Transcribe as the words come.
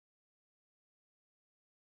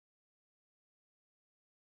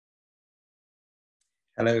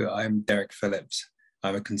Hello, I'm Derrick Phillips.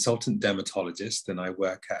 I'm a consultant dermatologist and I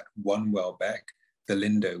work at One Welbeck, the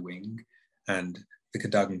Lindo Wing, and the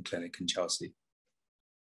Cadogan Clinic in Chelsea.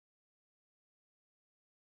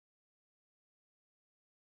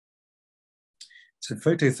 So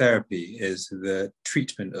phototherapy is the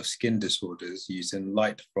treatment of skin disorders using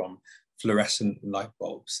light from fluorescent light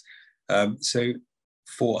bulbs. So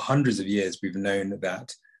for hundreds of years, we've known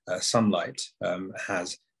that sunlight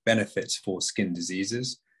has benefits for skin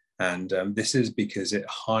diseases. And this is because it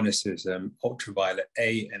harnesses ultraviolet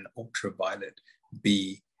A and ultraviolet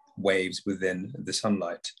B waves within the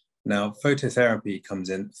sunlight. Now, phototherapy comes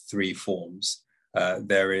in three forms.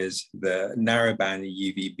 There is the narrowband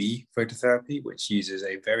UVB phototherapy, which uses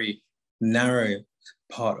a very narrow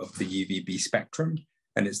part of the UVB spectrum,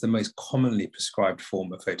 and it's the most commonly prescribed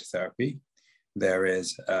form of phototherapy. There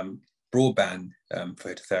is broadband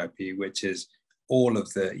phototherapy, which is all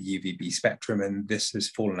of the UVB spectrum, and this has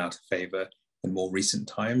fallen out of favor in more recent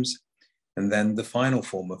times. And then the final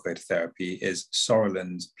form of phototherapy is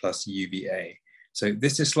Sorolens plus UVA. So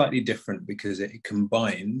this is slightly different because it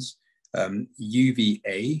combines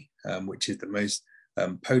UVA, which is the most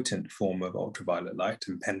potent form of ultraviolet light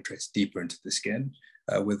and penetrates deeper into the skin,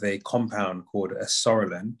 with a compound called a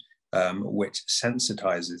Sorolen, which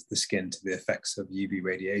sensitizes the skin to the effects of UV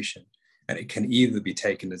radiation. And it can either be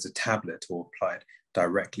taken as a tablet or applied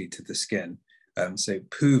directly to the skin. So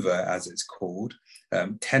PUVA, as it's called,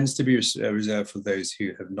 tends to be reserved for those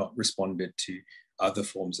who have not responded to other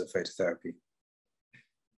forms of phototherapy.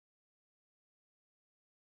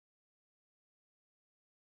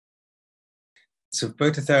 So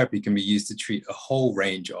phototherapy can be used to treat a whole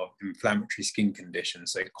range of inflammatory skin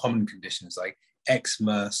conditions, so common conditions like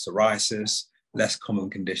eczema, psoriasis, less common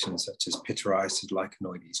conditions such as pityriasis,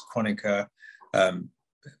 lichenoides chronica,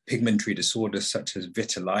 pigmentary disorders such as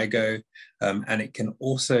vitiligo, and it can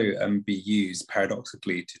also be used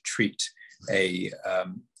paradoxically to treat a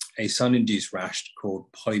sun-induced rash called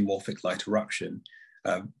polymorphic light eruption.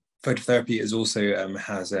 Phototherapy is also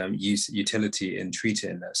has utility in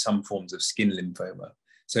treating some forms of skin lymphoma.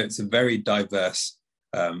 So it's a very diverse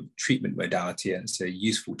treatment modality, and it's a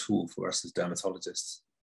useful tool for us as dermatologists.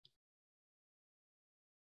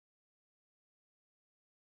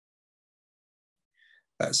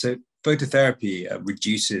 So phototherapy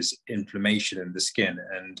reduces inflammation in the skin,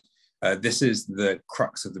 and this is the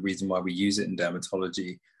crux of the reason why we use it in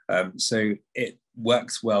dermatology. So it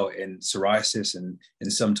works well in psoriasis and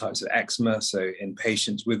in some types of eczema. So in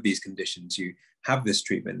patients with these conditions who have this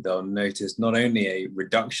treatment, they'll notice not only a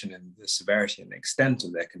reduction in the severity and extent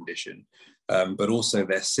of their condition, but also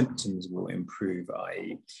their symptoms will improve,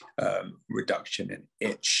 i.e. Reduction in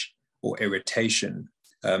itch or irritation.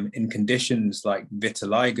 In conditions like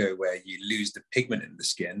vitiligo, where you lose the pigment in the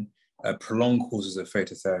skin, prolonged courses of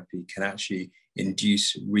phototherapy can actually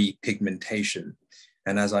induce repigmentation.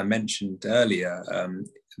 And as I mentioned earlier,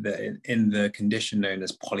 in the condition known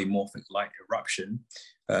as polymorphic light eruption,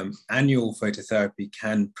 annual phototherapy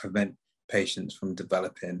can prevent patients from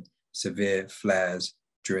developing severe flares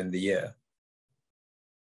during the year.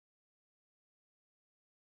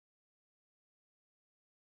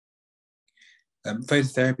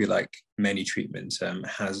 Phototherapy, like many treatments,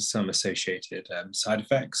 has some associated side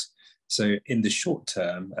effects. So in the short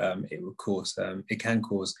term, it can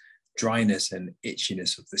cause dryness and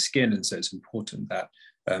itchiness of the skin. And so it's important that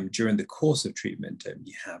during the course of treatment,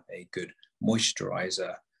 you have a good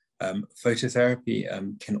moisturizer.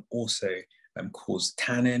 Phototherapy can also cause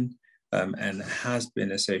tannin and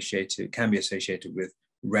can be associated with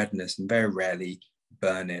redness and very rarely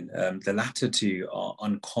burning. The latter two are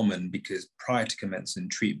uncommon because prior to commencing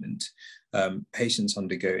treatment, patients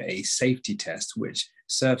undergo a safety test, which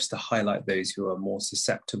serves to highlight those who are more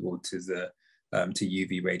susceptible to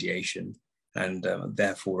UV radiation and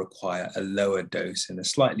therefore require a lower dose and a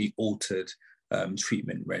slightly altered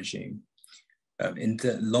treatment regime. In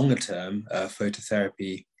the longer term,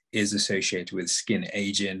 phototherapy is associated with skin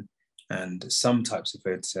aging, and some types of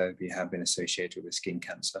phototherapy have been associated with skin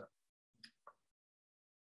cancer.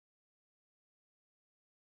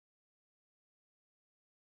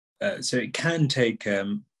 So it can take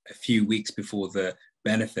a few weeks before the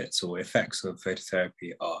benefits or effects of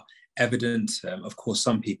phototherapy are evident. Of course,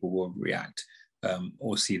 some people will react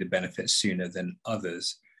or see the benefits sooner than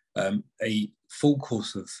others. A full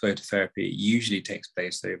course of phototherapy usually takes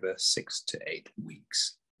place over 6 to 8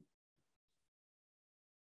 weeks.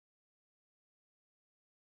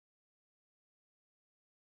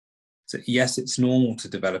 So yes, it's normal to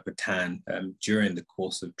develop a tan during the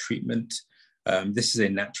course of treatment. This is a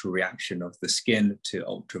natural reaction of the skin to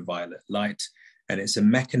ultraviolet light, and it's a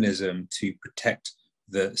mechanism to protect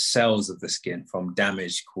the cells of the skin from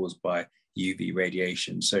damage caused by UV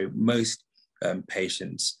radiation. So most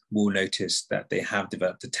patients will notice that they have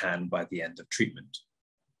developed a tan by the end of treatment.